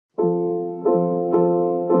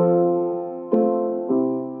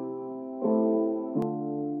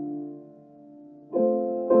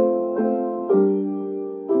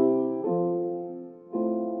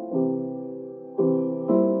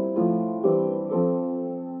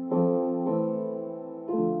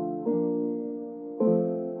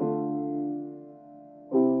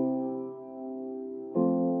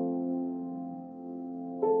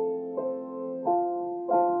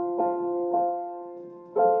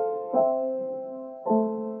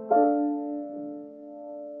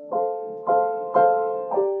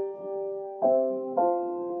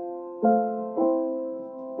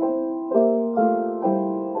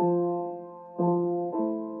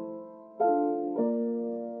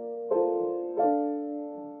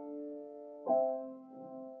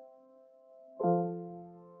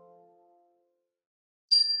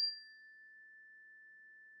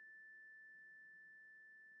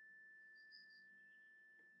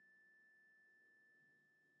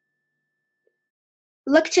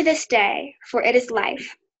Look to this day, for it is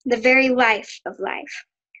life, the very life of life.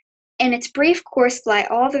 In its brief course lie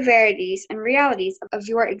all the verities and realities of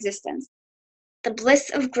your existence, the bliss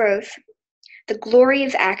of growth, the glory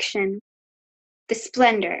of action, the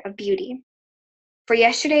splendor of beauty. For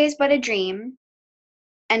yesterday is but a dream,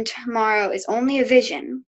 and tomorrow is only a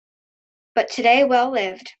vision, but today well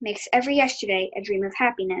lived makes every yesterday a dream of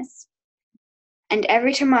happiness, and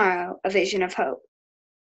every tomorrow a vision of hope.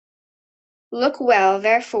 Look well,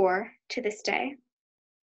 therefore, to this day.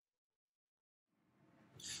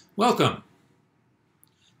 Welcome.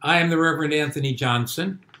 I am the Reverend Anthony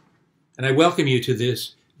Johnson, and I welcome you to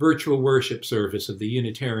this virtual worship service of the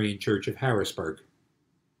Unitarian Church of Harrisburg.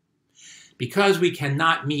 Because we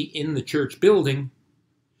cannot meet in the church building,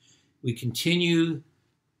 we continue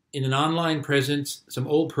in an online presence some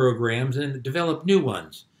old programs and develop new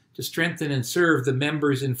ones to strengthen and serve the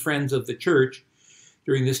members and friends of the church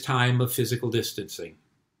during this time of physical distancing.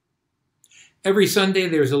 Every Sunday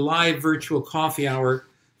there's a live virtual coffee hour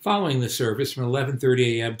following the service from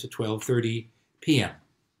 11:30 a.m. to 12:30 p.m.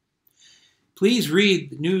 Please read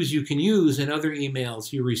the news you can use and other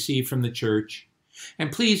emails you receive from the church,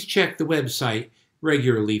 and please check the website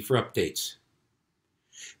regularly for updates.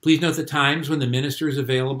 Please note the times when the minister is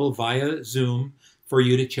available via Zoom for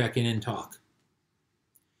you to check in and talk.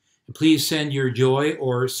 And please send your joy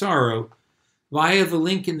or sorrow via the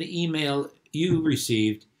link in the email you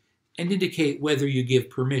received and indicate whether you give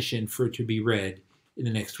permission for it to be read in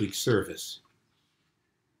the next week's service.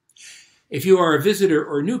 If you are a visitor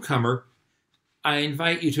or newcomer, I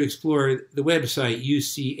invite you to explore the website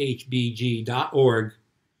uchbg.org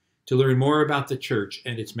to learn more about the church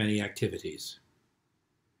and its many activities.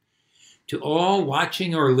 To all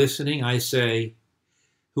watching or listening, I say,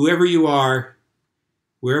 whoever you are,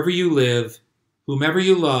 wherever you live, whomever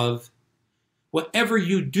you love, whatever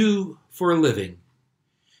you do for a living,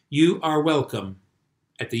 you are welcome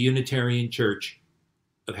at the Unitarian Church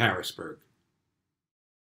of Harrisburg.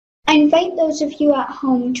 I invite those of you at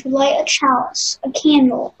home to light a chalice, a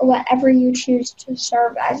candle, or whatever you choose to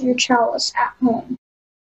serve as your chalice at home.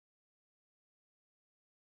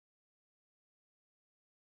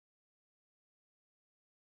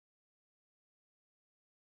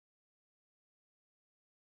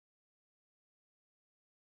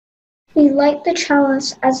 We light the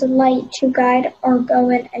chalice as a light to guide our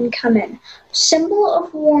going and coming, a symbol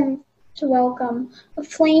of warmth to welcome, a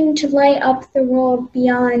flame to light up the world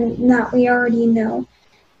beyond that we already know,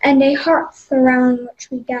 and a hearth around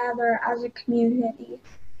which we gather as a community.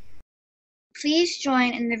 Please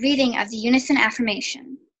join in the reading of the unison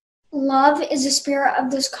affirmation. Love is the spirit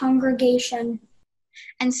of this congregation,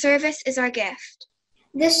 And service is our gift.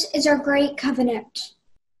 This is our great covenant.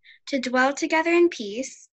 To dwell together in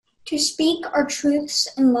peace. To speak our truths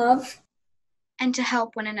in love. And to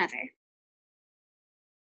help one another.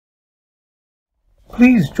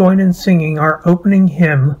 Please join in singing our opening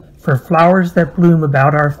hymn, For Flowers That Bloom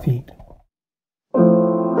About Our Feet.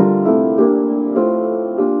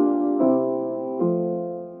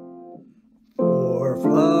 For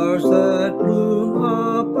flowers that bloom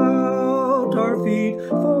about our feet,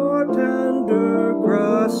 for tender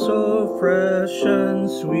grass so fresh and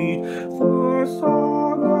sweet, for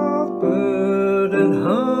song of bird and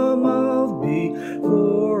hum of bee,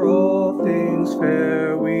 for all things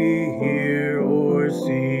fair we hear or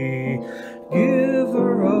see.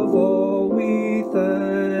 Giver of all, we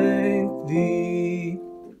thank thee.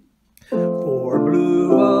 For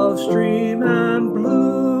blue of stream and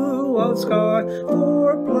blue of sky,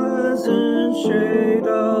 for pleasant shade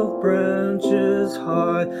of branches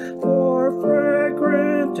high, for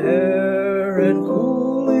fragrant air and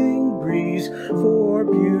cooling breeze, for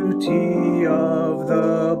beauty of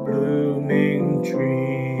the blooming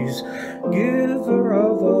trees. Giver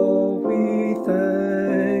of all, we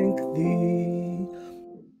thank thee.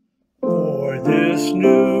 For this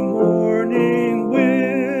new morning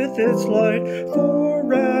with its light, for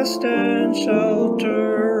rest and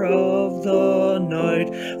shelter of the night,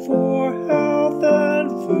 for health and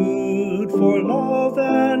food, for love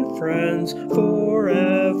and friends, for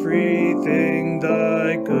everything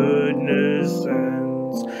thy goodness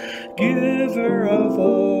sends. Giver of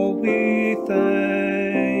all, we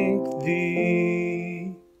thank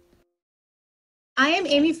thee. I am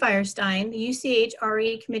Amy Firestein, the UCH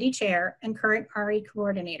RE Committee Chair and current RE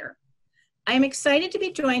Coordinator. I am excited to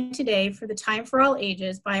be joined today for the Time for All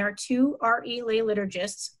Ages by our two RE lay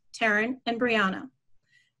liturgists, Taryn and Brianna.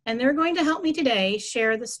 And they're going to help me today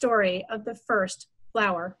share the story of the first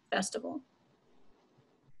Flower Festival.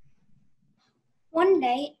 One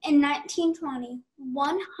day in 1920,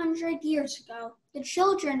 100 years ago, the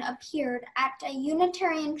children appeared at a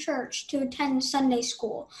Unitarian church to attend Sunday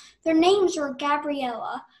school. Their names were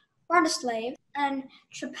Gabriella, Rodislav, and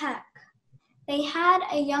Chapek. They had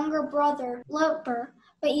a younger brother, Loper,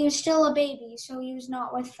 but he was still a baby, so he was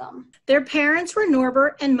not with them. Their parents were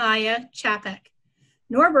Norbert and Maya Chapek.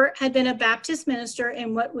 Norbert had been a Baptist minister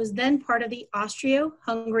in what was then part of the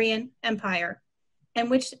Austro-Hungarian Empire, and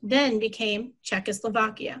which then became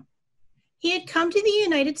Czechoslovakia. He had come to the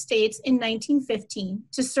United States in 1915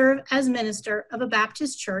 to serve as minister of a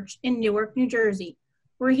Baptist church in Newark, New Jersey,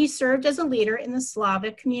 where he served as a leader in the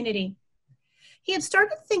Slavic community. He had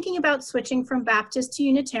started thinking about switching from Baptist to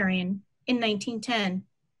Unitarian in 1910,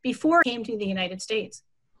 before he came to the United States.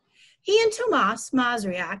 He and Tomas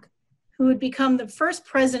Mazriak, who would become the first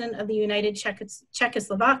president of the United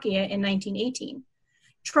Czechoslovakia in 1918,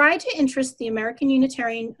 tried to interest the American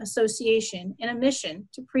Unitarian Association in a mission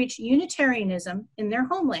to preach Unitarianism in their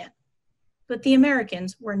homeland. But the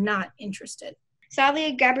Americans were not interested.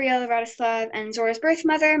 Sadly, Gabriella Rodislav and Zora's birth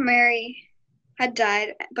mother, Mary, had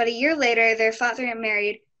died, but a year later, their father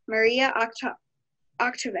married Maria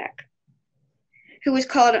Oktovek, who was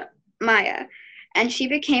called Maya, and she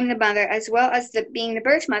became the mother as well as being the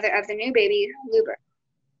birth mother of the new baby, Luber.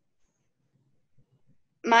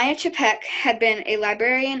 Maya Chapek had been a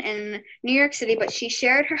librarian in New York City, but she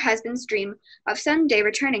shared her husband's dream of someday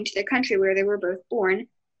returning to the country where they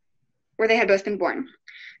had both been born.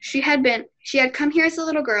 She had come here as a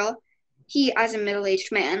little girl, he as a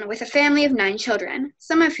middle-aged man, with a family of 9 children,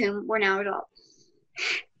 some of whom were now adults.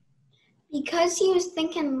 Because he was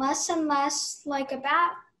thinking less and less like a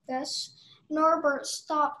Baptist, Norbert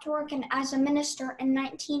stopped working as a minister in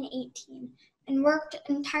 1918 and worked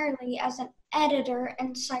entirely as an editor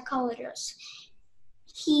and psychologist.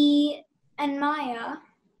 He and Maya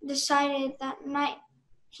decided that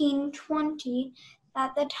 1920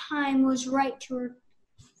 that the time was right to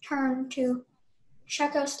return to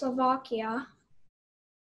Czechoslovakia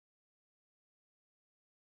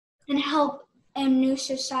and help a new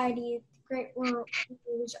society. The Great War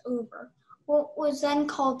was over. What was then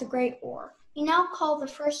called the Great War. We now call the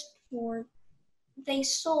First War. They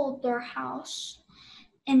sold their house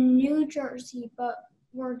in New Jersey, but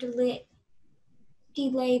were delayed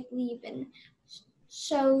leaving.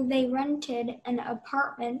 So they rented an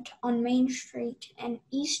apartment on Main Street in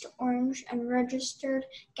East Orange and registered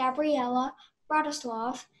Gabriella,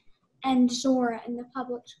 Bratislav, and Zora in the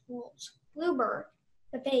public schools. Luber,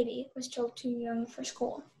 the baby, was still too young for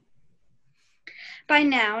school. By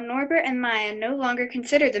now, Norbert and Maya no longer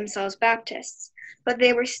considered themselves Baptists, but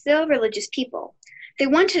they were still religious people. They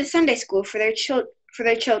wanted a Sunday school for their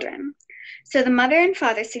children. So the mother and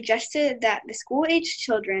father suggested that the school-aged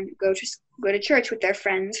children go to church with their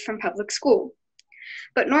friends from public school.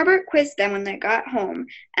 But Norbert quizzed them when they got home,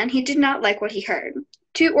 and he did not like what he heard.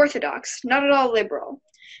 Too orthodox, not at all liberal.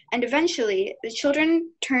 And eventually, the children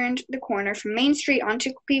turned the corner from Main Street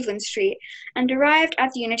onto Cleveland Street and arrived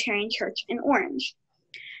at the Unitarian Church in Orange.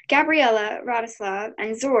 Gabriella, Rodislav,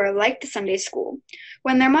 and Zora liked the Sunday school.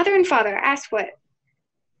 When their mother and father asked what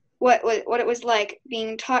it was like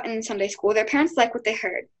being taught in Sunday school, their parents liked what they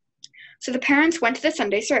heard. So the parents went to the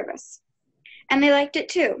Sunday service. And they liked it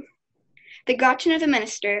too. They got to know the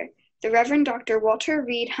minister, the Reverend Dr. Walter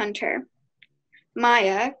Reed Hunter.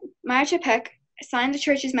 Maya Chapek signed the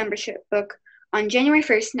church's membership book on January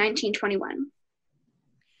 1st, 1921.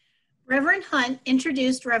 Reverend Hunt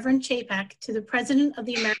introduced Reverend Chapek to the president of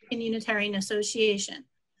the American Unitarian Association.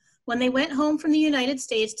 When they went home from the United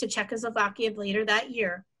States to Czechoslovakia later that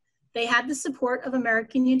year, they had the support of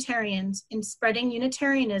American Unitarians in spreading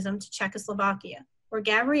Unitarianism to Czechoslovakia, where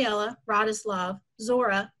Gabriella, Rodislav,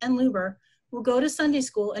 Zora, and Luber will go to Sunday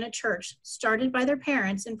school in a church started by their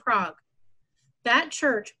parents in Prague. That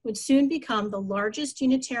church would soon become the largest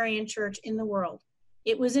Unitarian church in the world.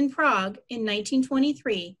 It was in Prague in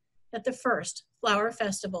 1923 that the first Flower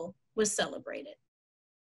Festival was celebrated.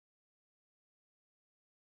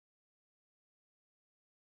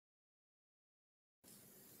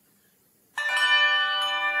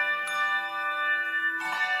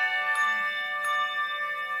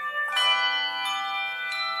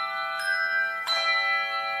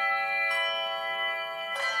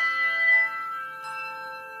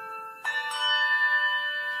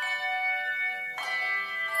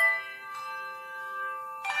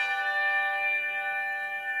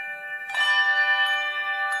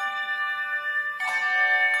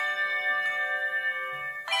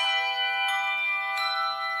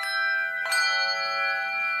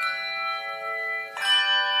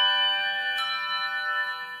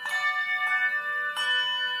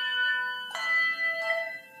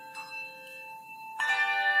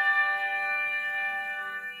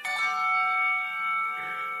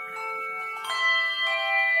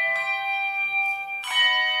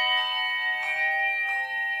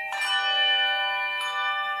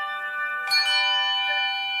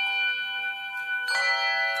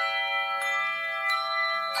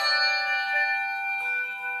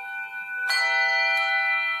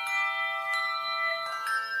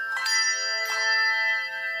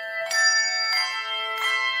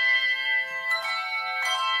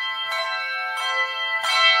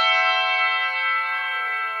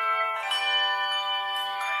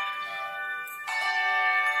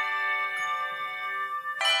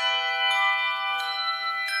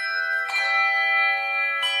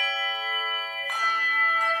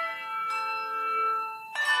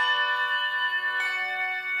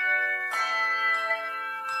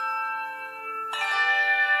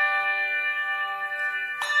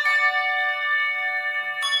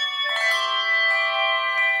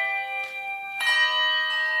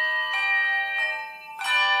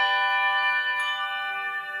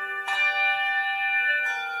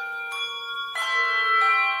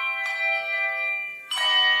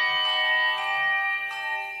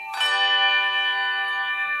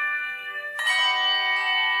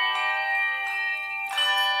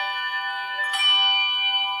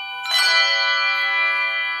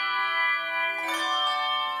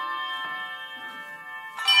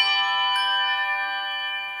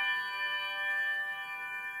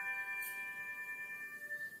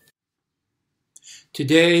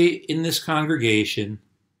 Today in this congregation,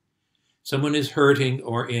 someone is hurting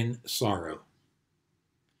or in sorrow.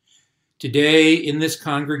 Today in this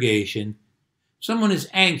congregation, someone is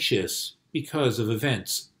anxious because of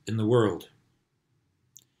events in the world.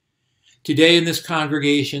 Today in this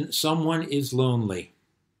congregation, someone is lonely.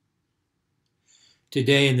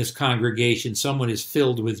 Today in this congregation, someone is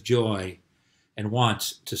filled with joy and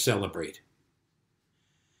wants to celebrate.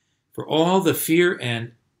 For all the fear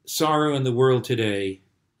and sorrow in the world today,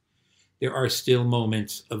 there are still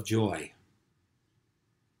moments of joy.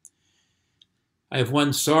 I have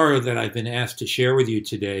one sorrow that I've been asked to share with you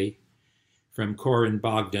today from Corin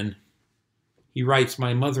Bogdan. He writes,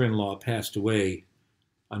 "My mother-in-law passed away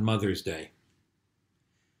on Mother's Day."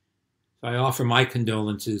 So I offer my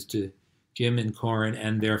condolences to Jim and Corin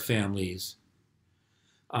and their families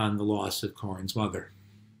on the loss of Corin's mother.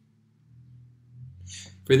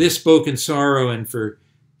 For this spoken sorrow and for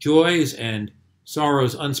joys and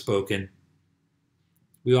sorrows unspoken,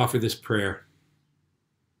 we offer this prayer.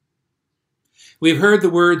 We have heard the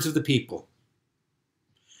words of the people.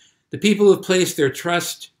 The people have placed their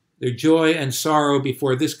trust, their joy and sorrow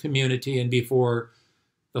before this community and before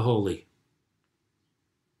the holy.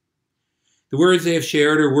 The words they have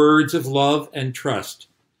shared are words of love and trust.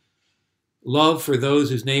 Love for those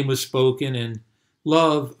whose name was spoken and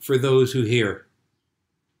love for those who hear.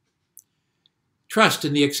 Trust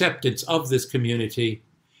in the acceptance of this community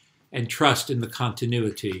and trust in the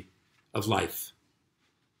continuity of life.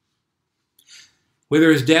 Where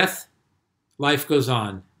there is death, life goes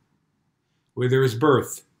on. Where there is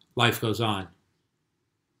birth, life goes on.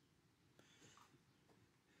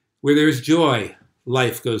 Where there is joy,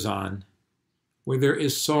 life goes on. Where there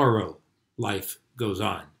is sorrow, life goes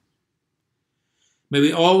on. May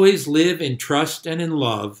we always live in trust and in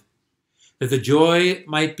love, that the joy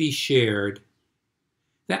might be shared,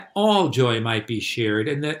 that all joy might be shared,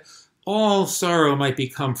 and that all sorrow might be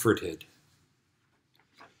comforted.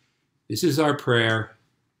 This is our prayer.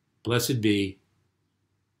 Blessed be.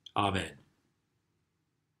 Amen.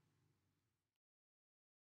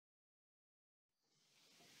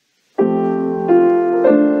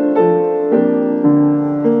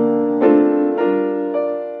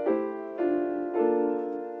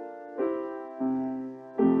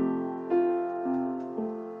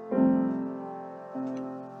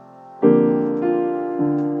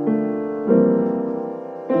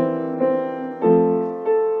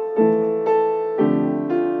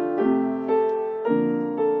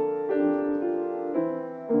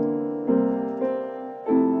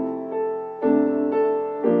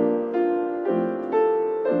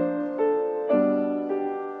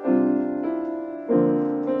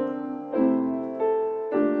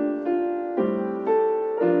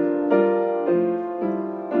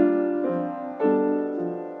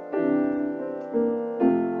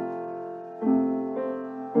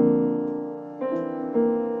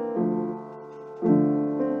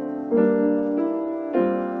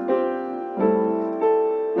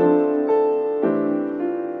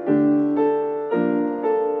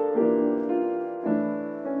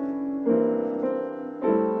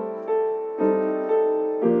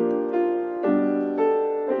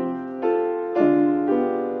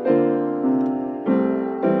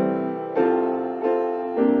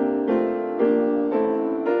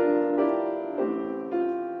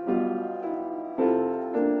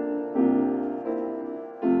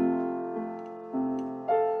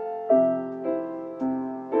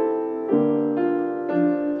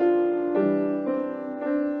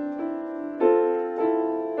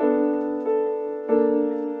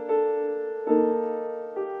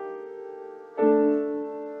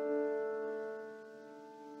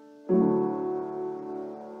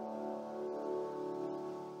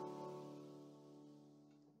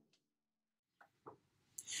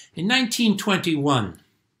 In 1921,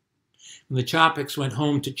 when the Čapeks went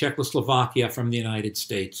home to Czechoslovakia from the United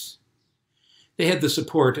States, they had the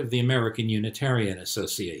support of the American Unitarian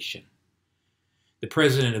Association. The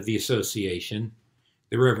president of the association,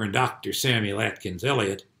 the Reverend Dr. Samuel Atkins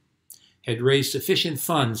Elliott, had raised sufficient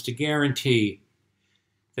funds to guarantee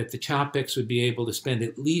that the Čapeks would be able to spend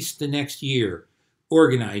at least the next year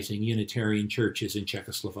organizing Unitarian churches in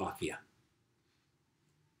Czechoslovakia.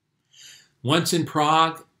 Once in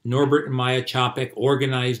Prague, Norbert and Maya Čapek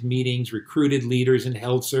organized meetings, recruited leaders, and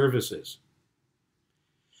held services.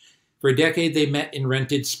 For a decade, they met in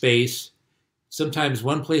rented space, sometimes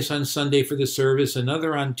one place on Sunday for the service,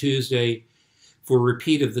 another on Tuesday for a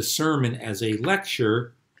repeat of the sermon as a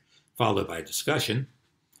lecture, followed by discussion,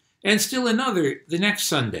 and still another the next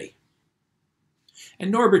Sunday. And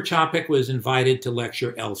Norbert Čapek was invited to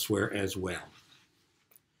lecture elsewhere as well.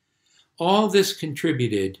 All this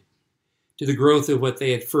contributed to the growth of what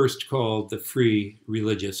they had first called the Free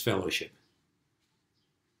Religious Fellowship.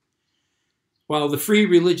 While the Free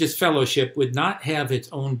Religious Fellowship would not have its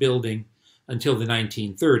own building until the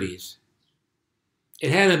 1930s,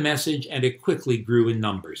 it had a message and it quickly grew in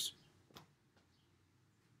numbers.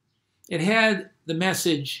 It had the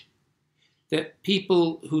message that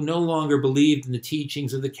people who no longer believed in the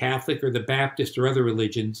teachings of the Catholic or the Baptist or other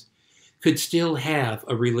religions could still have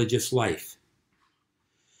a religious life.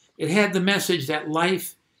 It had the message that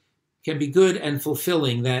life can be good and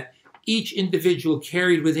fulfilling, that each individual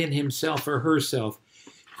carried within himself or herself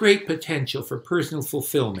great potential for personal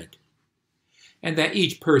fulfillment, and that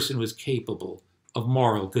each person was capable of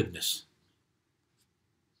moral goodness.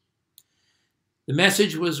 The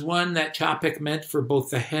message was one that Čapek meant for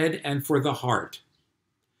both the head and for the heart.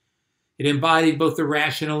 It embodied both the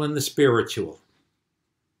rational and the spiritual.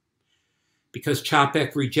 Because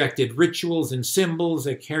Čapek rejected rituals and symbols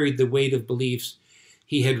that carried the weight of beliefs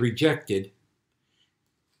he had rejected,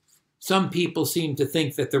 some people seemed to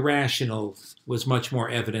think that the rational was much more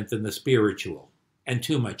evident than the spiritual, and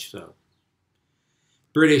too much so.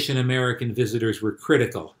 British and American visitors were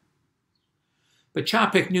critical. But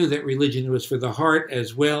Čapek knew that religion was for the heart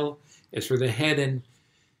as well as for the head, and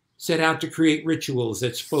set out to create rituals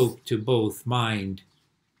that spoke to both mind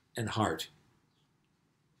and heart.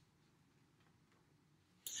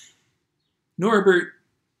 Norbert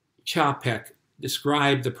Čapek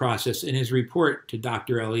described the process in his report to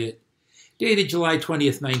Dr. Eliot, dated July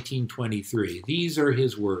 20th, 1923. These are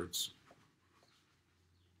his words.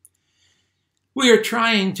 We are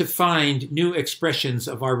trying to find new expressions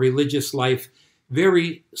of our religious life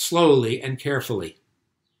very slowly and carefully.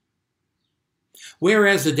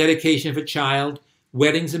 Whereas the dedication of a child,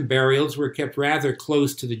 weddings and burials were kept rather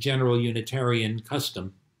close to the general Unitarian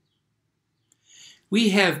custom,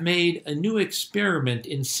 we have made a new experiment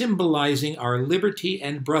in symbolizing our liberty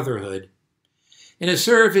and brotherhood in a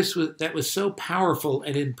service that was so powerful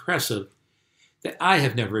and impressive that I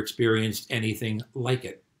have never experienced anything like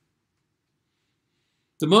it.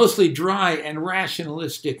 The mostly dry and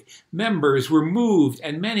rationalistic members were moved,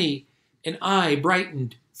 and many an eye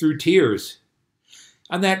brightened through tears.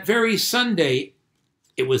 On that very Sunday,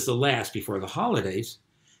 it was the last before the holidays,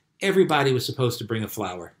 everybody was supposed to bring a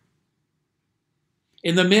flower.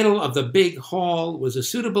 In the middle of the big hall was a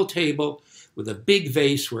suitable table with a big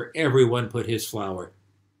vase where everyone put his flower.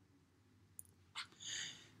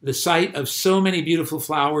 The sight of so many beautiful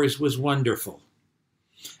flowers was wonderful,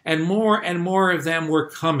 and more of them were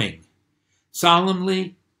coming,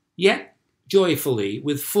 solemnly yet joyfully,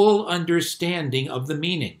 with full understanding of the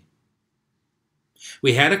meaning.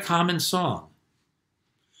 We had a common song.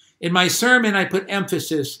 In my sermon, I put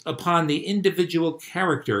emphasis upon the individual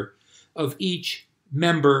character of each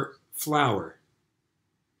member flower,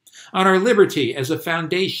 on our liberty as a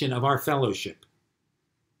foundation of our fellowship.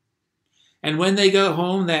 And when they go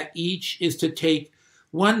home, that each is to take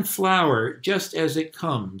one flower just as it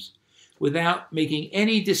comes, without making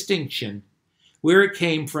any distinction where it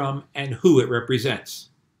came from and who it represents.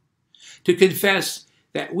 To confess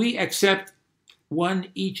that we accept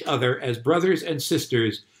each other as brothers and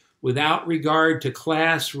sisters without regard to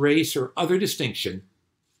class, race, or other distinction,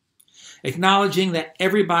 acknowledging that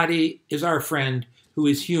everybody is our friend who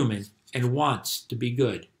is human and wants to be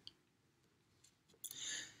good.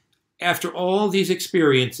 After all these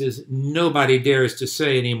experiences, nobody dares to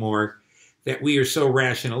say anymore that we are so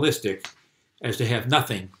rationalistic as to have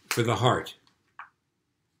nothing for the heart.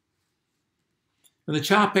 When the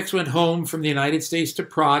Čapeks went home from the United States to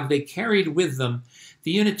Prague, they carried with them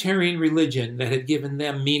the Unitarian religion that had given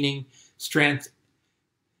them meaning, strength,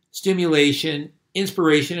 stimulation,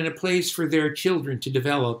 inspiration, and a place for their children to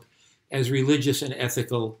develop as religious and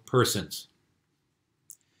ethical persons.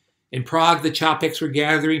 In Prague, the Čapeks were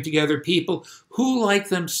gathering together people who, like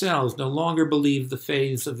themselves, no longer believed the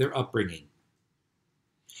faiths of their upbringing.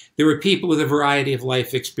 There were people with a variety of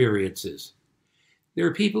life experiences. There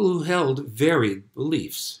were people who held varied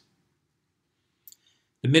beliefs.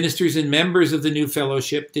 The ministers and members of the new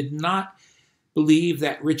fellowship did not believe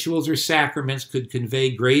that rituals or sacraments could convey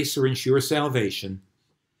grace or ensure salvation,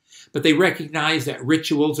 but they recognized that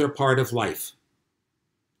rituals are part of life.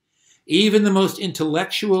 Even the most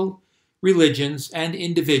intellectual religions and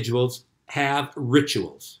individuals have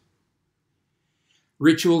rituals.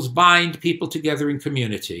 Rituals bind people together in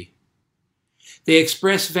community. They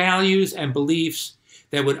express values and beliefs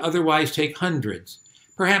that would otherwise take hundreds,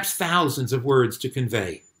 perhaps thousands of words to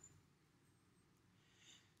convey.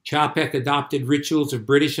 Čapek adopted rituals of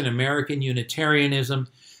British and American Unitarianism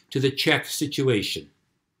to the Czech situation.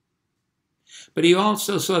 But he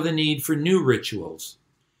also saw the need for new rituals,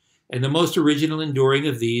 and the most original and enduring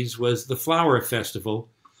of these was the flower festival,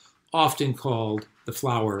 often called the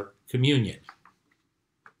Flower Communion.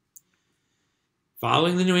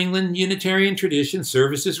 Following the New England Unitarian tradition,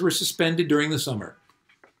 services were suspended during the summer.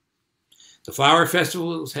 The Flower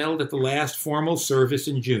Festival was held at the last formal service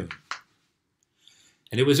in June,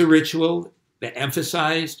 and it was a ritual that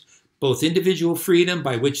emphasized both individual freedom,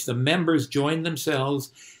 by which the members joined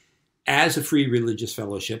themselves as a free religious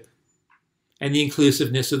fellowship, and the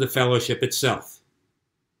inclusiveness of the fellowship itself.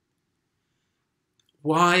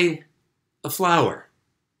 Why a flower?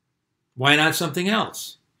 Why not something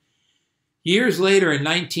else? Years later, in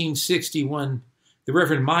 1961, the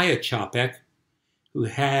Reverend Maya Čapek, who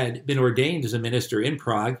had been ordained as a minister in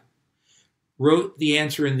Prague, wrote the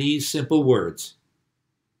answer in these simple words: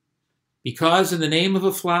 "Because in the name of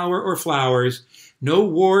a flower or flowers, no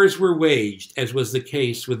wars were waged, as was the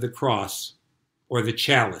case with the cross or the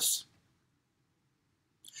chalice."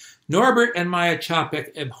 Norbert and Maya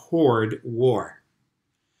Čapek abhorred war,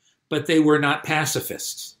 but they were not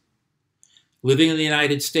pacifists. Living in the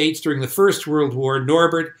United States during the First World War,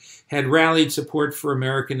 Norbert had rallied support for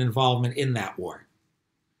American involvement in that war.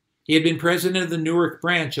 He had been president of the Newark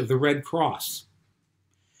branch of the Red Cross.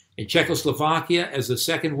 In Czechoslovakia, as the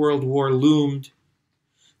Second World War loomed,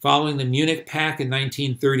 following the Munich Pact in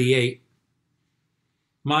 1938,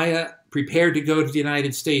 Maya prepared to go to the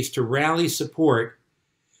United States to rally support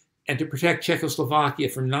and to protect Czechoslovakia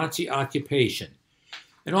from Nazi occupation,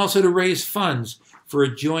 and also to raise funds for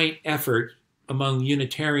a joint effort among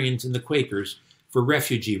Unitarians and the Quakers for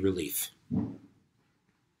refugee relief.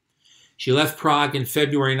 She left Prague in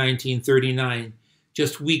February 1939,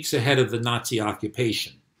 just weeks ahead of the Nazi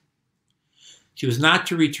occupation. She was not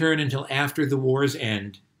to return until after the war's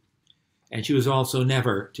end, and she was also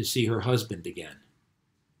never to see her husband again.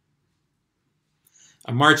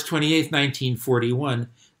 On March 28, 1941,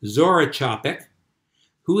 Zora Čapek,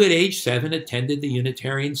 who at age 7 attended the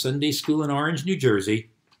Unitarian Sunday School in Orange, New Jersey,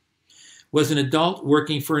 was an adult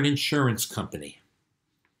working for an insurance company.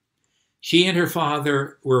 She and her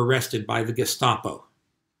father were arrested by the Gestapo.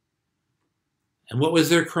 And what was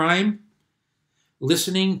their crime?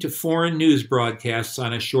 Listening to foreign news broadcasts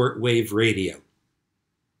on a shortwave radio.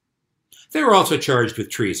 They were also charged with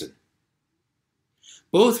treason.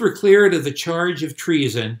 Both were cleared of the charge of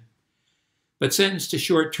treason, but sentenced to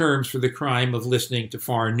short terms for the crime of listening to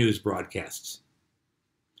foreign news broadcasts.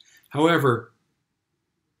 However,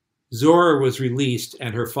 Zora was released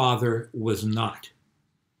and her father was not.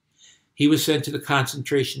 He was sent to the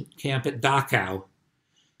concentration camp at Dachau,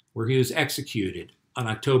 where he was executed on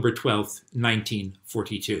October 12,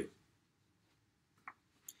 1942.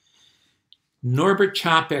 Norbert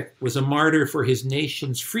Čapek was a martyr for his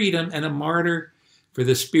nation's freedom and a martyr for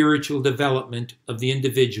the spiritual development of the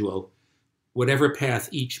individual, whatever path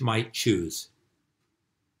each might choose.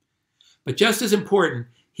 But just as important,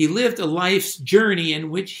 he lived a life's journey in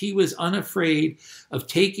which he was unafraid of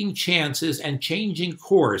taking chances and changing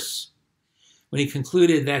course when he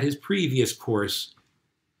concluded that his previous course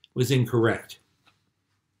was incorrect.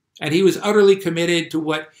 And he was utterly committed to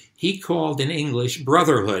what he called in English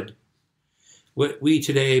brotherhood, what we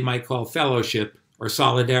today might call fellowship or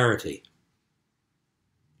solidarity.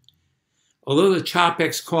 Although the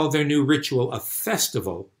Čapeks called their new ritual a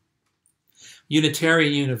festival,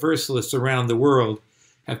 Unitarian Universalists around the world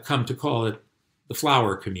have come to call it the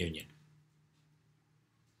Flower Communion.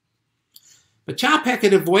 But Čapek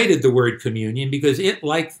had avoided the word communion because it,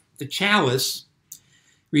 like the chalice,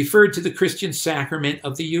 referred to the Christian sacrament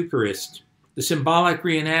of the Eucharist, the symbolic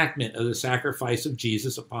reenactment of the sacrifice of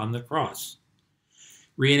Jesus upon the cross,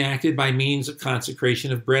 reenacted by means of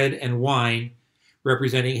consecration of bread and wine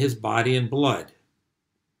representing his body and blood.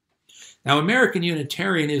 Now, American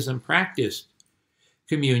Unitarianism practiced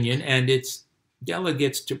communion, and its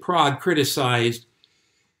delegates to Prague criticized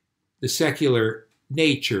the secular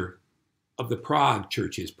nature of the Prague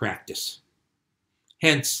Church's practice.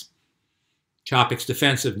 Hence, Čapek's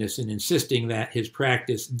defensiveness in insisting that his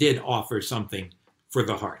practice did offer something for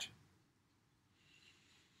the heart.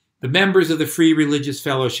 The members of the Free Religious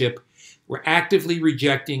Fellowship were actively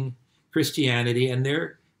rejecting Christianity, and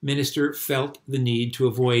their minister felt the need to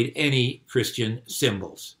avoid any Christian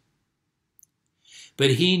symbols.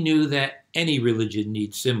 But he knew that any religion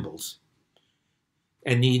needs symbols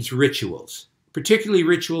and needs rituals, particularly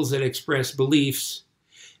rituals that express beliefs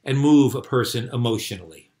and move a person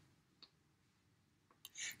emotionally.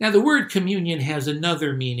 Now, the word communion has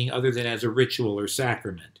another meaning other than as a ritual or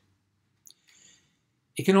sacrament.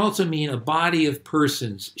 It can also mean a body of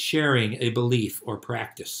persons sharing a belief or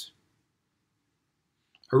practice.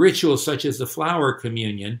 A ritual such as the flower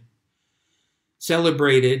communion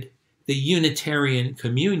celebrated the Unitarian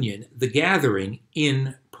communion, the gathering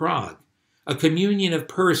in Prague, a communion of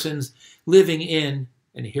persons living in,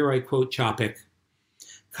 and here I quote Čapek,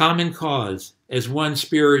 common cause as one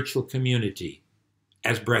spiritual community,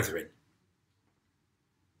 as brethren.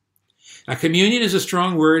 Now, communion is a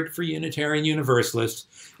strong word for Unitarian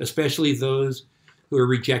Universalists, especially those who are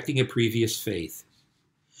rejecting a previous faith.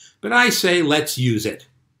 But I say, let's use it.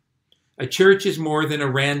 A church is more than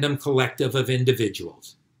a random collective of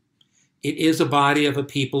individuals. It is a body of a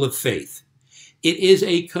people of faith. It is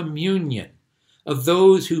a communion of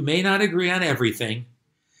those who may not agree on everything,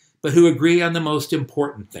 but who agree on the most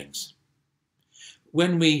important things.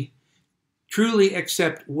 When we truly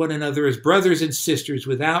accept one another as brothers and sisters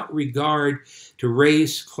without regard to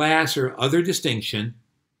race, class, or other distinction,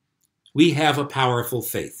 we have a powerful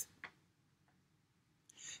faith.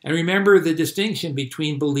 And remember the distinction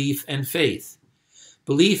between belief and faith.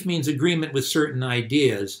 Belief means agreement with certain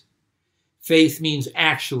ideas. Faith means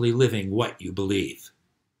actually living what you believe.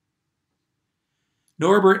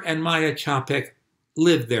 Norbert and Maya Čapek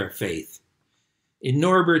lived their faith. In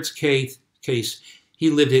Norbert's case, he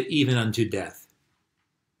lived it even unto death.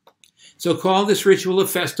 So call this ritual a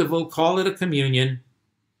festival, call it a communion.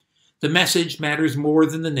 The message matters more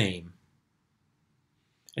than the name.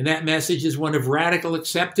 And that message is one of radical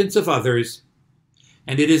acceptance of others,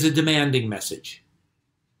 and it is a demanding message.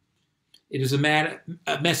 It is a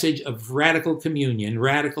message of radical communion,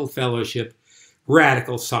 radical fellowship,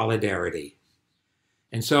 radical solidarity.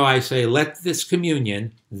 And so I say, let this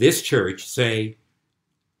communion, this church, say,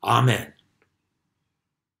 Amen.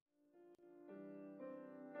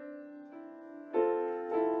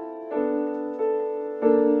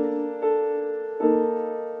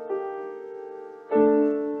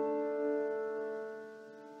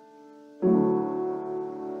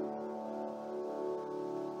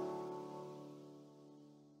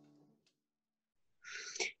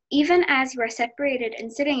 Even as you are separated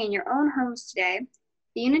and sitting in your own homes today,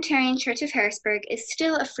 the Unitarian Church of Harrisburg is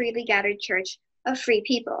still a freely gathered church of free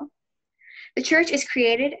people. The church is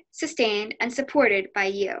created, sustained, and supported by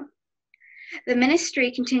you. The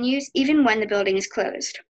ministry continues even when the building is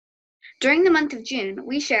closed. During the month of June,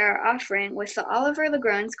 we share our offering with the Oliver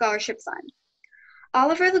LaGrone Scholarship Fund.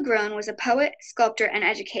 Oliver LaGrone was a poet, sculptor, and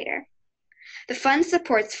educator. The fund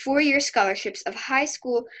supports 4-year scholarships of high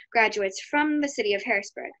school graduates from the city of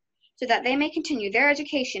Harrisburg so that they may continue their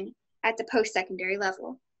education at the post-secondary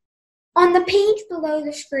level. On the page below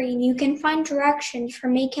the screen, you can find directions for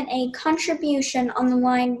making a contribution on the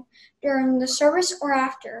line during the service or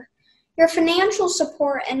after. Your financial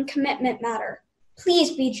support and commitment matter.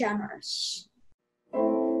 Please be generous.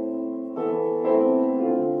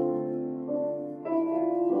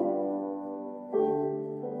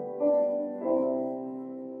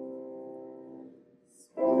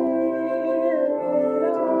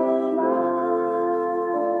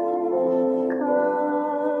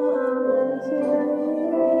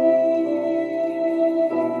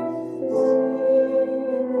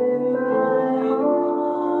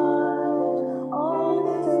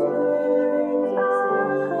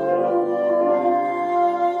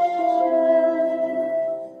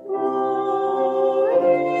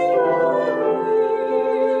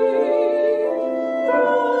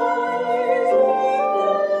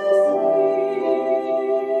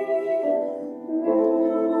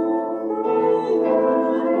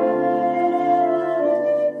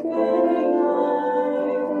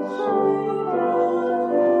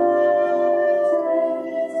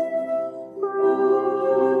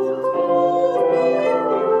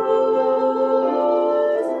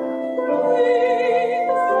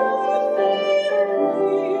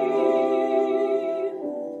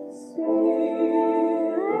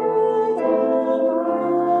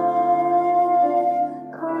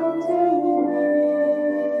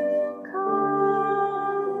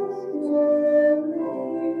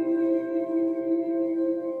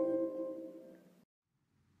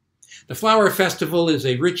 The Flower Festival is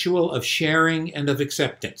a ritual of sharing and of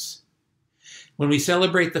acceptance. When we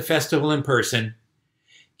celebrate the festival in person,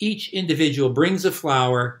 each individual brings a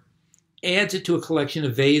flower, adds it to a collection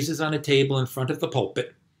of vases on a table in front of the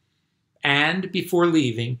pulpit, and, before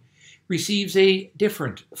leaving, receives a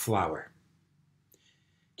different flower.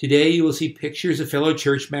 Today you will see pictures of fellow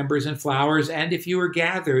church members and flowers, and if you are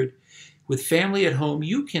gathered with family at home,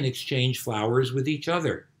 you can exchange flowers with each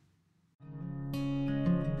other.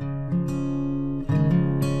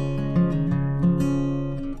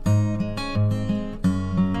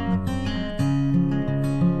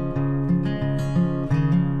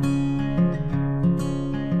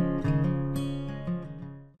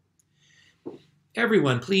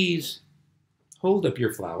 everyone, please hold up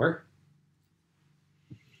your flower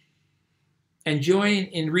and join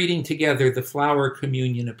in reading together the flower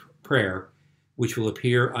communion prayer, which will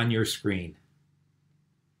appear on your screen.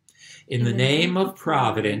 In the name of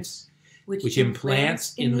Providence, which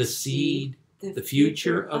implants in the seed the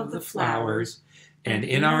future of the flowers, and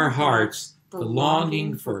in our hearts the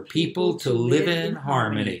longing for people to live in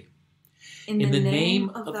harmony. In the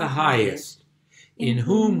name of the highest, in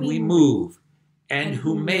whom we move, and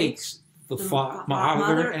who makes the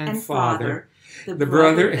mother and father, the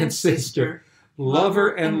brother and sister, lover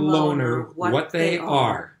and loner what they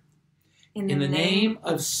are. In the name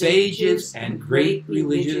of sages and great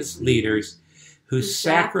religious leaders who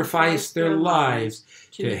sacrificed their lives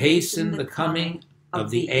to hasten the coming of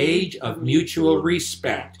the age of mutual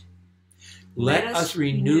respect, let us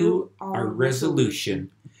renew our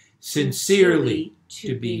resolution sincerely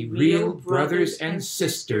to be real brothers and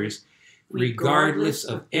sisters, regardless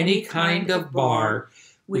of any kind of bar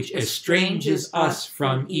which estranges us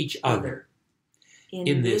from each other.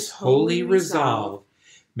 In this holy resolve,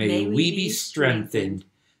 may we be strengthened,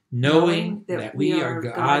 knowing that we are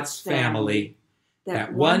God's family,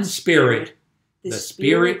 that one Spirit, the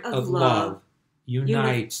Spirit of love,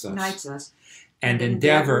 unites us, and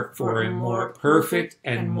endeavor for a more perfect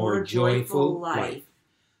and more joyful life.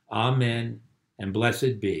 Amen, and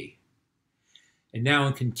blessed be. And now,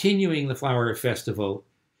 in continuing the Flower Festival,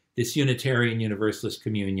 this Unitarian Universalist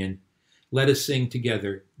Communion, let us sing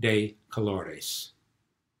together De Colores.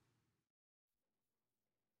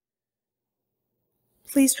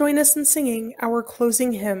 Please join us in singing our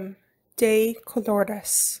closing hymn, De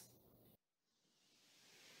Colores.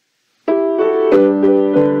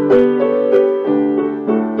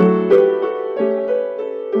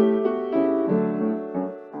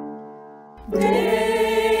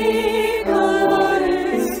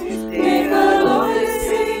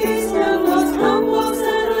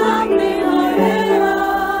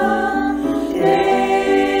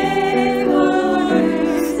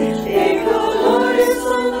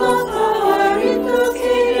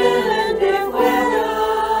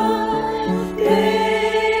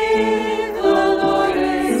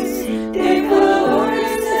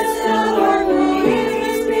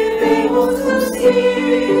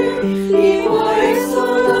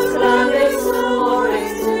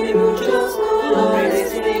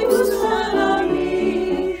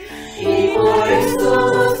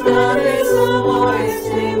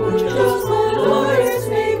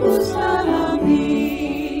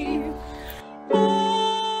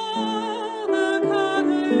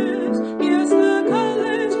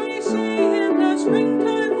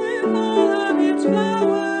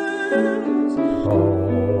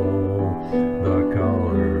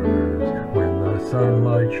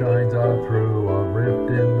 Sunlight shines out through a rift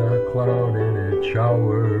in the cloud and it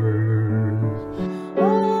showers.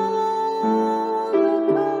 All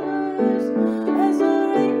the colors as a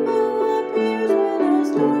rainbow appears when a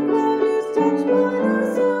storm cloud is touched by the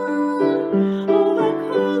sun. All the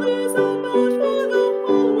colors about for the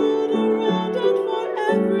whole world around and for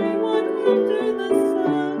everyone under the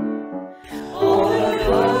sun. All the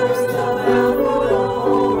colors about for the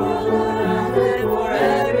whole world around and for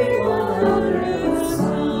everyone under the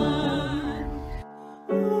sun.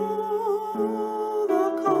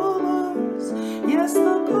 Yes, the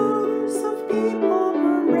colors of people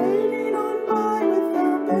parading on by with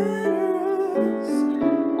their banners.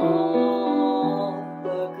 All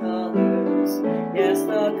the colors, yes,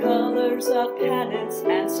 the colors of pennants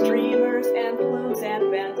and streamers and plumes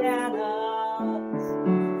and bandanas.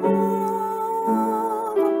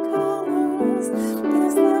 All the colors,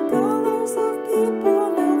 yes, the colors of people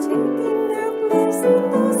now taking their place in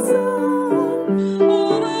the sun.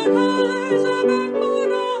 All the colors of our for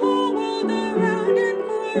the whole world around and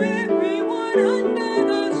for everyone under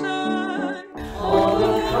the sun. All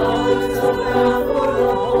the colors of God for the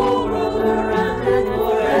whole world around and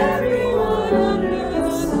for everyone under the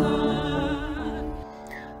sun.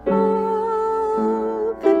 All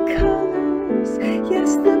the colors,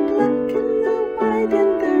 yes, the black and the white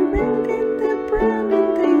and the red and the brown and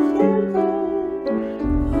the yellow.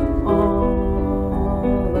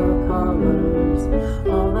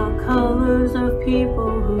 All the colors of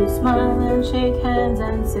people who smile and shake hands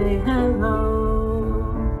and say hello.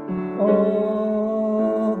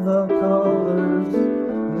 All the colors,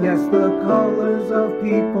 yes, the colors of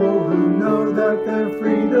people who know that their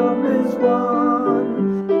freedom is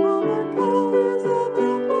won. All the colors of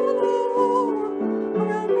people who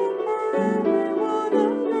around and for everyone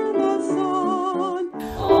under the sun.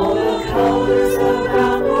 All the colors of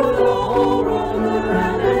God for the whole world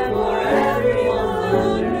around and for everyone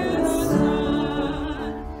under the sun.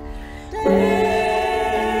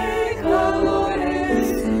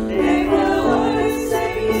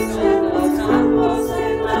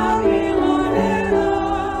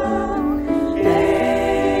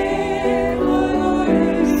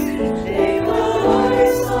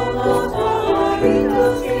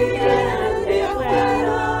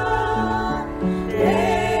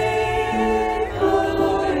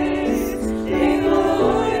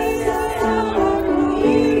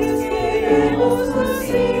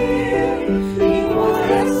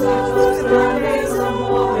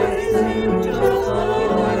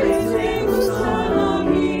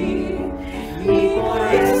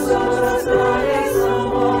 just not as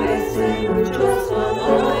some always sing, just one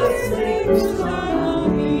always sings for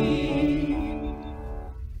me.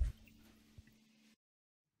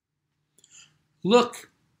 Look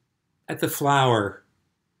at the flower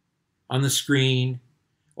on the screen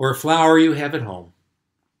or a flower you have at home.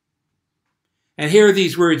 And here are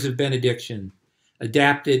these words of benediction,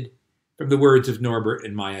 adapted from the words of Norbert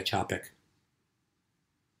and Maya Chapek.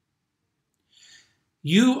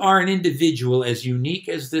 You are an individual as unique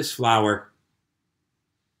as this flower.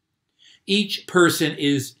 Each person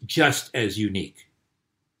is just as unique.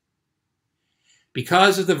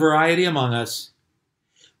 Because of the variety among us,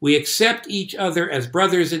 we accept each other as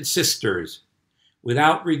brothers and sisters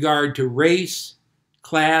without regard to race,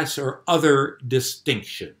 class, or other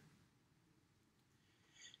distinction.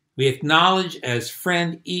 We acknowledge as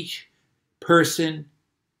friend each person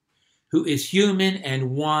who is human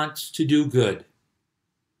and wants to do good.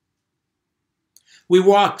 We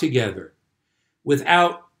walk together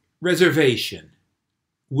without reservation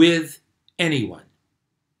with anyone,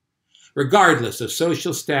 regardless of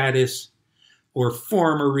social status or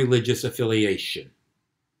former religious affiliation,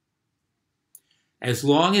 as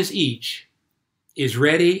long as each is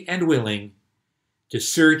ready and willing to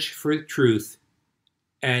search for truth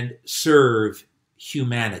and serve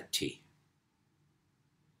humanity.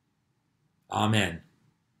 Amen.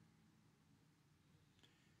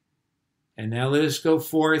 And now let us go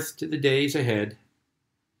forth to the days ahead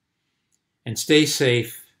and stay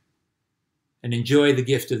safe and enjoy the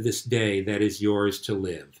gift of this day that is yours to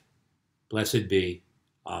live. Blessed be.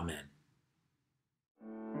 Amen.